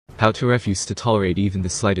How to refuse to tolerate even the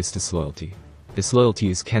slightest disloyalty.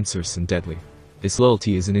 Disloyalty is cancerous and deadly.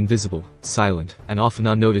 Disloyalty is an invisible, silent, and often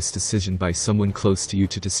unnoticed decision by someone close to you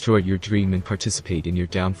to destroy your dream and participate in your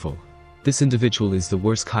downfall. This individual is the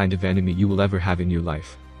worst kind of enemy you will ever have in your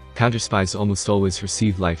life. Counterspies almost always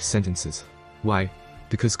receive life sentences. Why?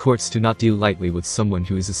 Because courts do not deal lightly with someone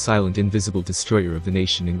who is a silent, invisible destroyer of the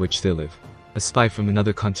nation in which they live. A spy from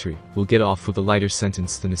another country will get off with a lighter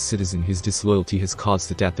sentence than a citizen whose disloyalty has caused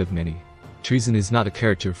the death of many. Treason is not a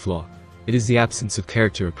character flaw. It is the absence of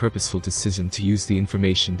character, a purposeful decision to use the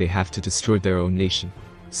information they have to destroy their own nation.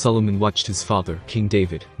 Solomon watched his father, King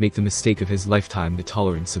David, make the mistake of his lifetime, the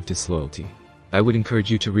tolerance of disloyalty. I would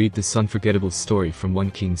encourage you to read this unforgettable story from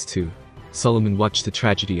 1 Kings 2. Solomon watched the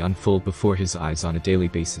tragedy unfold before his eyes on a daily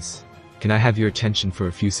basis. Can I have your attention for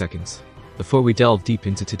a few seconds? Before we delve deep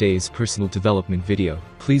into today's personal development video,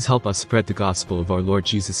 please help us spread the gospel of our Lord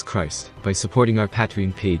Jesus Christ by supporting our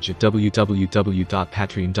Patreon page at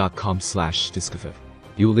www.patreon.com/discoffee.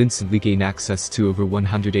 You will instantly gain access to over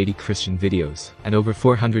 180 Christian videos, and over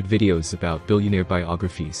 400 videos about billionaire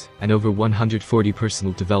biographies, and over 140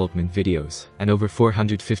 personal development videos, and over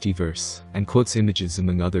 450 verse and quotes images,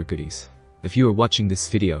 among other goodies. If you are watching this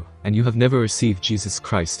video, and you have never received Jesus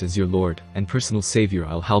Christ as your Lord and personal Savior,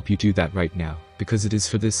 I'll help you do that right now, because it is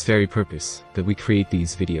for this very purpose that we create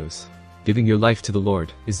these videos. Giving your life to the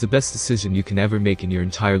Lord is the best decision you can ever make in your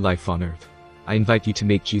entire life on earth. I invite you to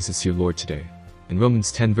make Jesus your Lord today. In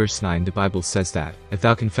Romans 10 verse 9 the Bible says that, if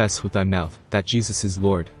thou confess with thy mouth that Jesus is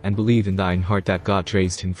Lord, and believe in thine heart that God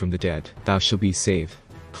raised him from the dead, thou shalt be saved.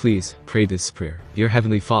 Please, pray this prayer. Dear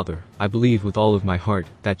Heavenly Father, I believe with all of my heart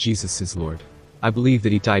that Jesus is Lord. I believe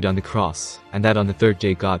that he died on the cross, and that on the third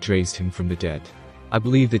day God raised him from the dead. I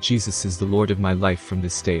believe that Jesus is the Lord of my life from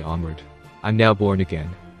this day onward. I'm now born again.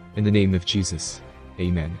 In the name of Jesus.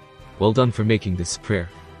 Amen. Well done for making this prayer.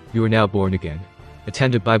 You are now born again.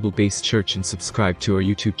 Attend a Bible-based church and subscribe to our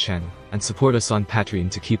YouTube channel, and support us on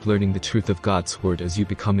Patreon to keep learning the truth of God's Word as you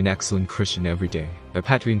become an excellent Christian every day. Our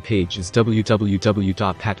Patreon page is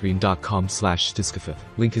www.patreon.com/discoffee.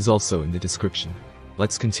 Link is also in the description.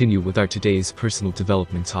 Let's continue with our today's personal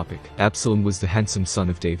development topic. Absalom was the handsome son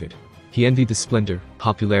of David. He envied the splendor,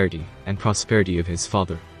 popularity, and prosperity of his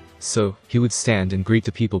father. So, he would stand and greet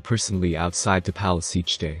the people personally outside the palace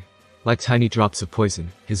each day. Like tiny drops of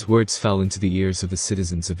poison, his words fell into the ears of the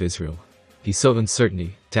citizens of Israel. He sowed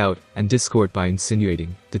uncertainty, doubt, and discord by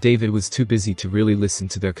insinuating that David was too busy to really listen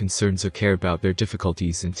to their concerns or care about their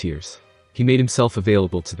difficulties and tears. He made himself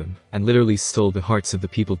available to them, and literally stole the hearts of the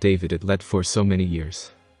people David had led for so many years.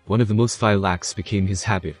 One of the most vile acts became his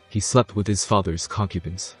habit. He slept with his father's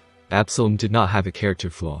concubines. Absalom did not have a character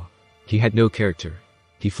flaw. He had no character.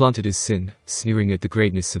 He flaunted his sin, sneering at the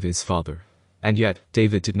greatness of his father. And yet,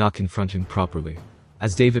 David did not confront him properly.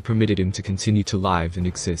 As David permitted him to continue to live and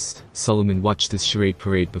exist, Solomon watched this charade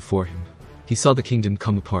parade before him. He saw the kingdom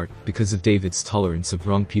come apart because of David's tolerance of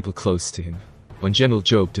wrong people close to him. When General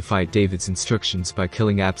Joab defied David's instructions by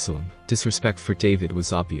killing Absalom, disrespect for David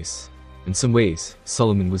was obvious. In some ways,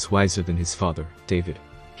 Solomon was wiser than his father, David.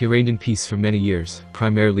 He reigned in peace for many years,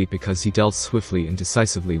 primarily because he dealt swiftly and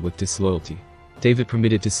decisively with disloyalty. David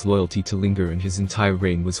permitted disloyalty to linger, and his entire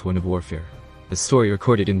reign was one of warfare. The story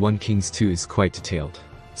recorded in 1 Kings 2 is quite detailed.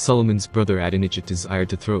 Solomon's brother Adonijah desired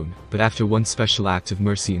the throne, but after one special act of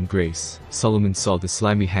mercy and grace, Solomon saw the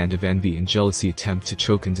slimy hand of envy and jealousy attempt to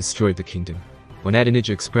choke and destroy the kingdom. When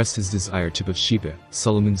Adonijah expressed his desire to Bathsheba,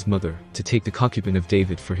 Solomon's mother, to take the concubine of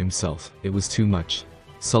David for himself, it was too much.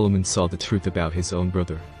 Solomon saw the truth about his own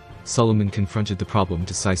brother. Solomon confronted the problem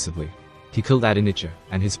decisively. He killed Adonijah,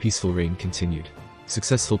 and his peaceful reign continued.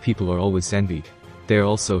 Successful people are always envied. They are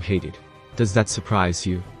also hated. Does that surprise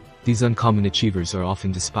you? These uncommon achievers are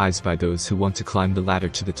often despised by those who want to climb the ladder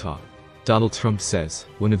to the top. Donald Trump says,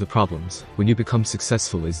 one of the problems when you become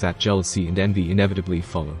successful is that jealousy and envy inevitably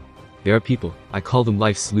follow. There are people, I call them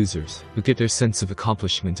life's losers, who get their sense of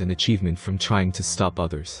accomplishment and achievement from trying to stop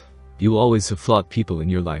others. You will always have flawed people in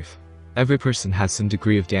your life. Every person has some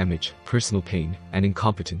degree of damage, personal pain, and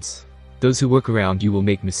incompetence. Those who work around you will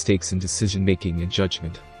make mistakes in decision-making and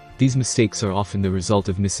judgment. These mistakes are often the result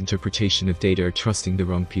of misinterpretation of data or trusting the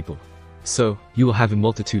wrong people. So, you will have a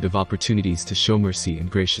multitude of opportunities to show mercy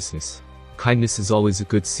and graciousness. Kindness is always a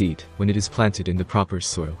good seed when it is planted in the proper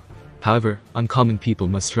soil. However, uncommon people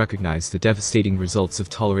must recognize the devastating results of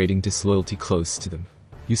tolerating disloyalty close to them.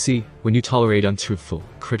 You see, when you tolerate untruthful,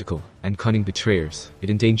 critical, and cunning betrayers,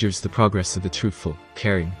 it endangers the progress of the truthful,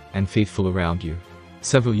 caring, and faithful around you.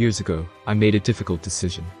 Several years ago, I made a difficult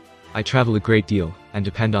decision. I travel a great deal, and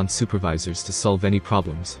depend on supervisors to solve any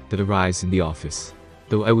problems that arise in the office.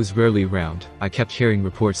 Though I was rarely around, I kept hearing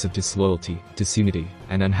reports of disloyalty, disunity,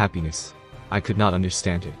 and unhappiness. I could not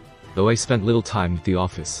understand it. Though I spent little time at the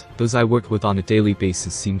office, those I worked with on a daily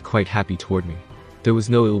basis seemed quite happy toward me. There was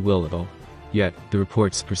no ill will at all. Yet, the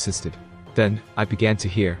reports persisted. Then, I began to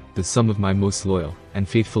hear that some of my most loyal and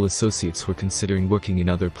faithful associates were considering working in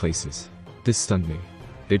other places. This stunned me.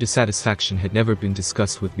 Their dissatisfaction had never been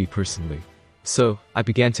discussed with me personally. So, I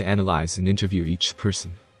began to analyze and interview each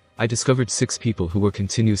person. I discovered 6 people who were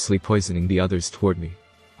continuously poisoning the others toward me.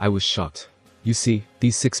 I was shocked. You see,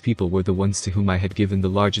 these 6 people were the ones to whom I had given the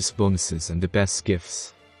largest bonuses and the best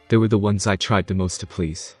gifts. They were the ones I tried the most to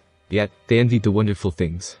please. Yet, they envied the wonderful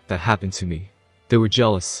things that happened to me. They were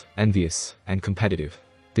jealous, envious, and competitive.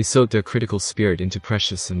 They sowed their critical spirit into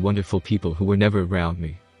precious and wonderful people who were never around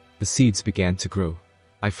me. The seeds began to grow.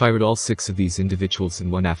 I fired all 6 of these individuals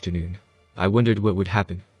in one afternoon. I wondered what would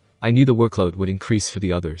happen. I knew the workload would increase for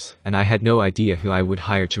the others, and I had no idea who I would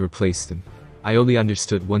hire to replace them. I only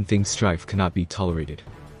understood one thing: strife cannot be tolerated.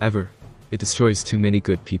 Ever. It destroys too many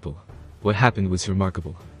good people. What happened was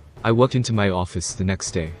remarkable. I walked into my office the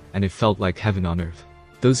next day, and it felt like heaven on earth.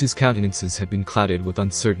 Those whose countenances had been clouded with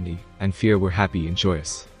uncertainty and fear were happy and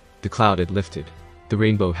joyous. The cloud had lifted. The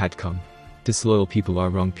rainbow had come. Disloyal people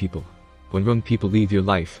are wrong people. When wrong people leave your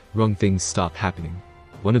life, wrong things stop happening.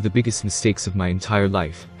 One of the biggest mistakes of my entire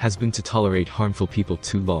life has been to tolerate harmful people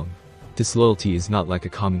too long. Disloyalty is not like a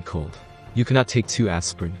common cold. You cannot take 2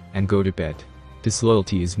 aspirin and go to bed.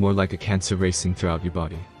 Disloyalty is more like a cancer racing throughout your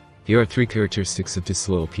body. Here are 3 characteristics of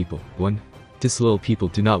disloyal people. 1. Disloyal people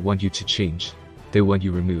do not want you to change. They want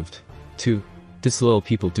you removed. 2. Disloyal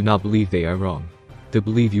people do not believe they are wrong. They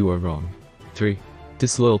believe you are wrong. 3.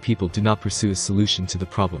 Disloyal people do not pursue a solution to the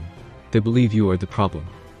problem. They believe you are the problem.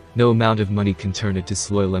 No amount of money can turn a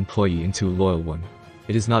disloyal employee into a loyal one.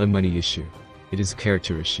 It is not a money issue. It is a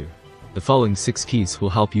character issue. The following 6 keys will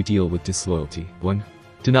help you deal with disloyalty. 1.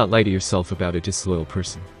 Do not lie to yourself about a disloyal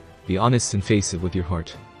person. Be honest and face it with your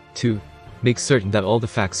heart. 2. Make certain that all the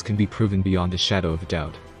facts can be proven beyond a shadow of a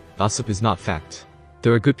doubt. Gossip is not fact.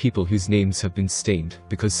 There are good people whose names have been stained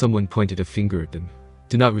because someone pointed a finger at them.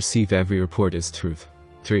 Do not receive every report as truth.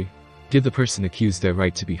 3. Give the person accused their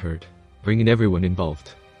right to be heard. Bring in everyone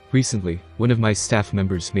involved. Recently, one of my staff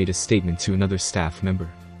members made a statement to another staff member.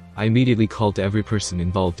 I immediately called every person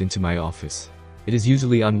involved into my office. It is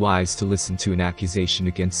usually unwise to listen to an accusation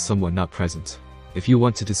against someone not present. If you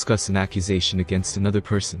want to discuss an accusation against another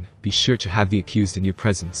person, be sure to have the accused in your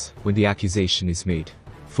presence when the accusation is made.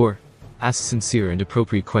 4. Ask sincere and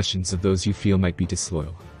appropriate questions of those you feel might be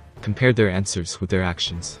disloyal. Compare their answers with their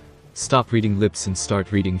actions. Stop reading lips and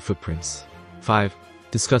start reading footprints. 5.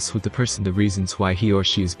 Discuss with the person the reasons why he or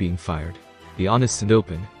she is being fired. Be honest and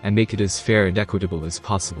open, and make it as fair and equitable as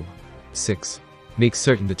possible. 6. Make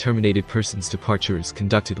certain the terminated person's departure is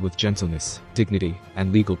conducted with gentleness, dignity,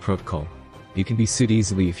 and legal protocol. You can be sued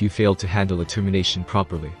easily if you fail to handle a termination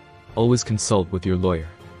properly. Always consult with your lawyer.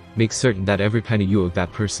 Make certain that every penny you owe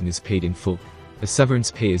that person is paid in full. If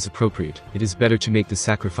severance pay is appropriate, it is better to make the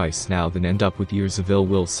sacrifice now than end up with years of ill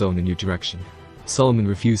will sown in your direction. Solomon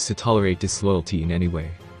refused to tolerate disloyalty in any way.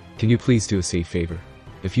 Can you please do us a favor?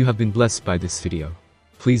 If you have been blessed by this video,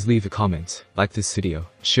 please leave a comment, like this video,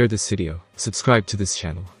 share this video, subscribe to this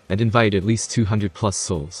channel, and invite at least 200 plus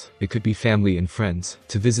souls, it could be family and friends,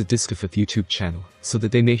 to visit Discofath YouTube channel, so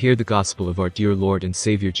that they may hear the gospel of our dear Lord and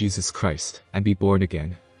Savior Jesus Christ, and be born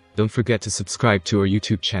again. Don't forget to subscribe to our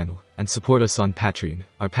YouTube channel, and support us on Patreon.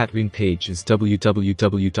 Our Patreon page is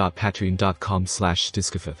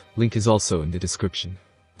www.patreon.com/Discofath. Link is also in the description.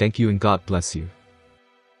 Thank you and God bless you.